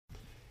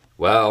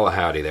Well,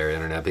 howdy there,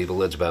 Internet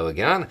people. It's Bo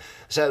again.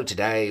 So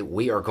today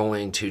we are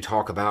going to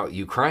talk about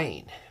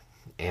Ukraine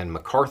and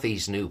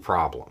McCarthy's new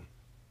problem.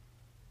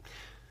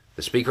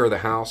 The Speaker of the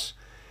House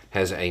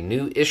has a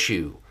new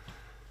issue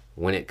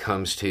when it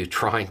comes to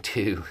trying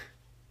to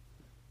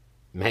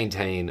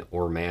maintain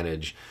or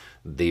manage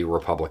the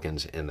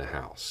Republicans in the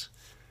House.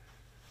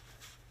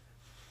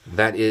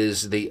 That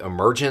is the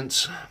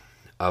emergence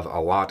of a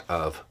lot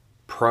of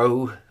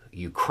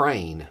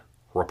pro-Ukraine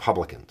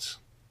Republicans.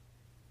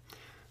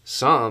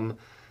 Some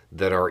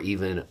that are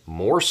even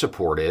more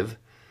supportive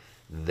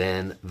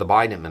than the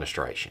Biden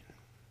administration.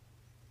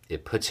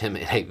 It puts him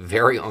in a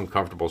very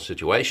uncomfortable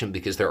situation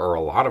because there are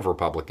a lot of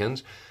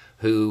Republicans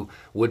who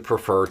would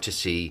prefer to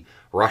see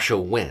Russia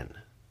win.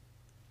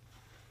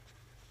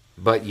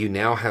 But you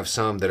now have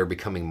some that are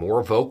becoming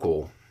more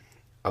vocal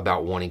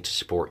about wanting to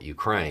support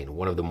Ukraine.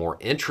 One of the more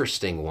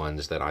interesting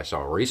ones that I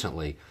saw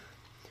recently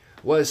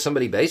was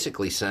somebody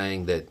basically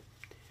saying that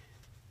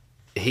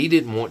he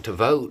didn't want to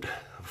vote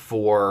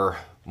for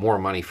more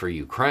money for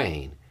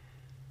Ukraine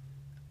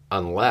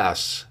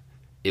unless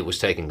it was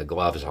taking the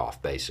gloves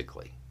off,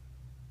 basically.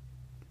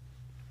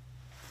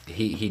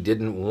 He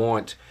didn't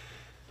want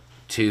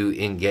to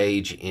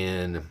engage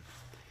in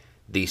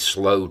the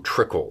slow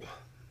trickle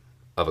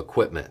of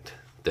equipment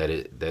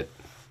that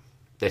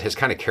has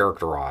kind of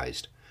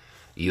characterized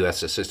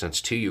U.S.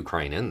 assistance to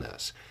Ukraine in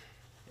this.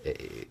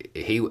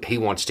 He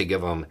wants to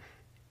give them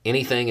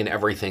anything and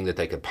everything that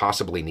they could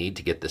possibly need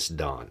to get this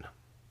done.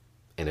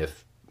 And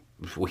if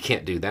we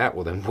can't do that,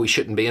 well, then we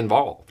shouldn't be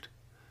involved.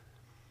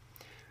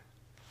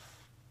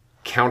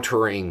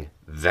 Countering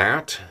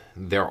that,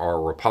 there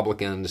are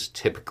Republicans,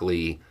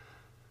 typically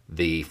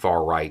the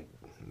far-right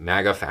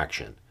MAGA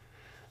faction,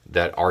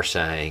 that are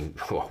saying,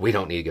 well, we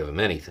don't need to give them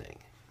anything.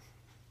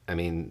 I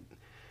mean,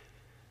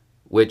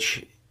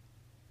 which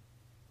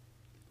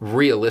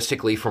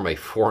realistically, from a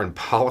foreign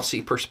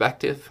policy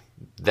perspective,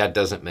 that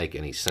doesn't make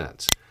any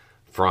sense.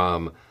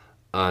 From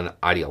an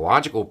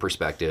ideological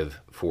perspective,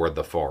 for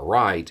the far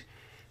right,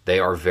 they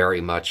are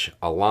very much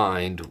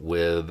aligned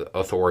with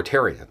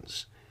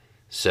authoritarians.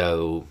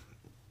 So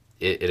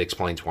it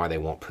explains why they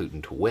want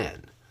Putin to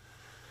win,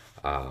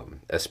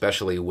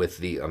 especially with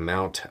the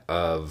amount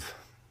of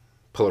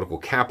political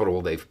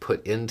capital they've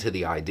put into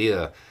the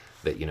idea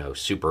that,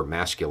 super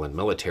masculine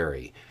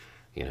military,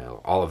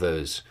 all of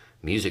those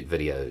music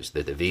videos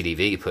that the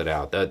VDV put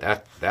out,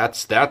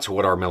 that's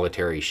what our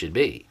military should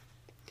be.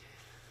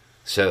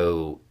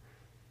 So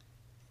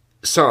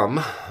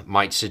some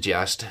might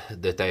suggest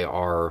that they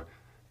are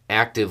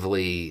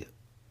actively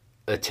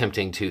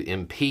attempting to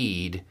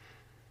impede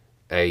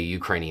a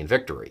Ukrainian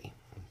victory,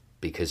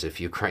 because if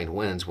Ukraine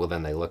wins, well,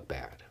 then they look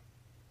bad.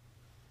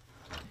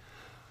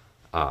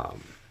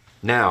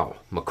 Now,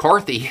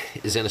 McCarthy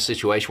is in a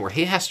situation where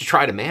he has to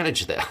try to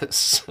manage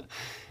this.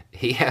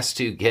 He has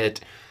to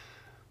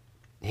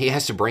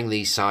bring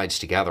these sides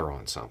together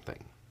on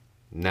something.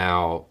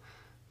 Now,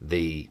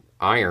 the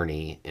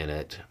irony in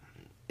it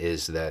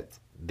is that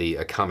the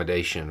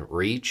accommodation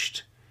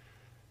reached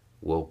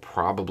will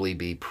probably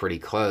be pretty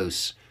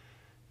close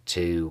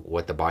to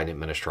what the Biden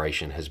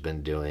administration has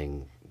been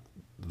doing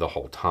the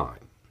whole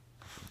time.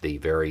 The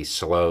very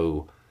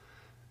slow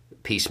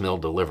piecemeal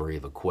delivery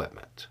of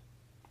equipment,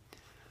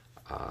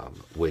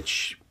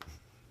 which,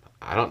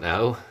 I don't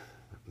know,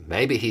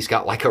 maybe he's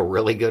got like a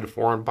really good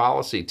foreign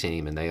policy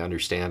team and they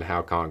understand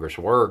how Congress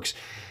works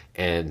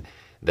and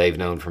they've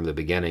known from the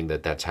beginning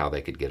that that's how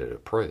they could get it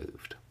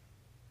approved.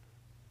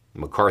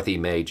 McCarthy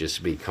may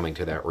just be coming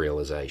to that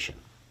realization,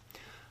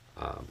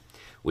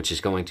 which is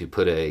going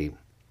to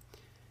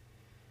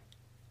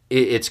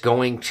it's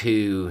going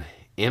to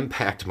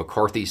impact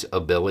McCarthy's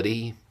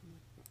ability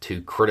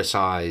to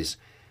criticize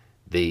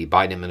the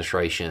Biden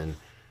administration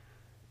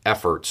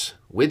efforts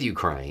with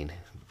Ukraine,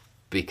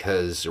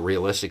 because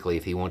realistically,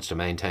 if he wants to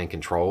maintain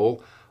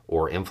control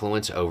or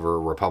influence over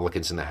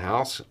Republicans in the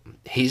House,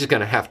 he's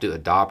going to have to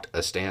adopt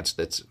a stance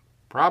that's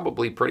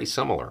probably pretty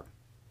similar.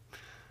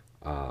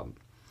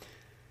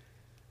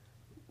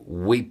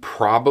 We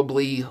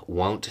probably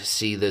won't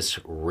see this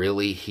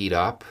really heat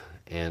up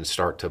and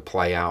start to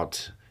play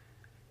out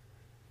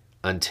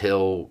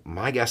until,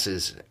 my guess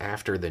is,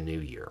 after the new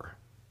year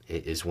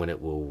is when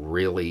it will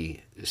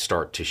really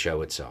start to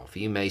show itself.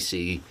 You may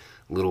see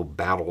little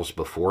battles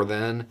before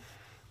then,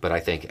 but I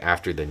think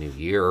after the new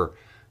year,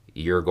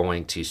 you're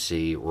going to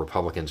see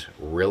Republicans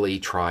really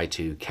try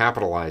to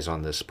capitalize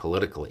on this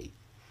politically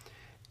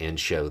and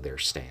show their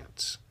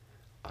stance.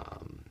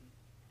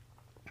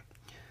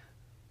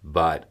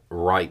 But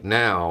right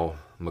now,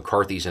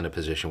 McCarthy's in a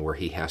position where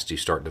he has to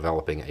start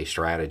developing a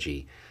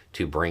strategy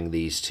to bring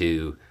these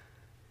two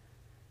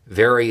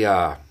very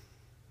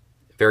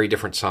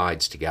different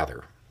sides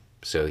together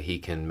so he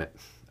can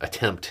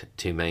attempt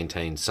to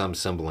maintain some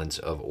semblance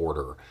of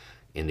order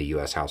in the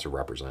U.S. House of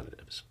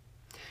Representatives.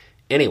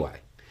 Anyway,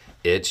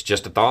 it's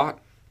just a thought.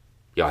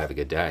 Y'all have a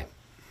good day.